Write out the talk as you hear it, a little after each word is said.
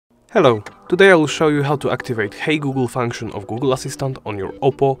Hello, today I will show you how to activate Hey Google function of Google Assistant on your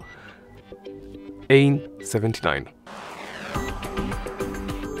OPPO A79.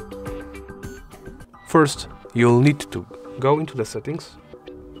 First, you'll need to go into the settings,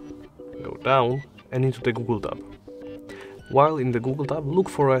 go down and into the Google tab. While in the Google tab, look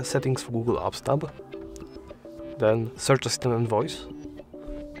for a settings for Google Apps tab, then search Assistant and Voice,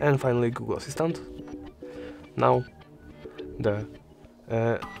 and finally Google Assistant. Now the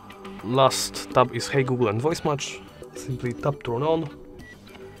last tab is Hey Google and Voice Match. Simply tap turn on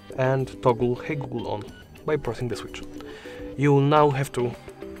and toggle Hey Google on by pressing the switch. You will now have to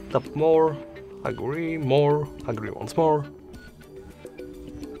tap more, agree once more,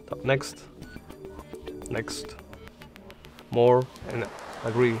 tap next, more and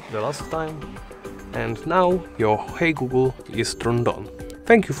agree the last time, and now your Hey Google is turned on.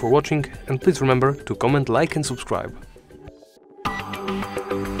 Thank you for watching and please remember to comment, like and subscribe.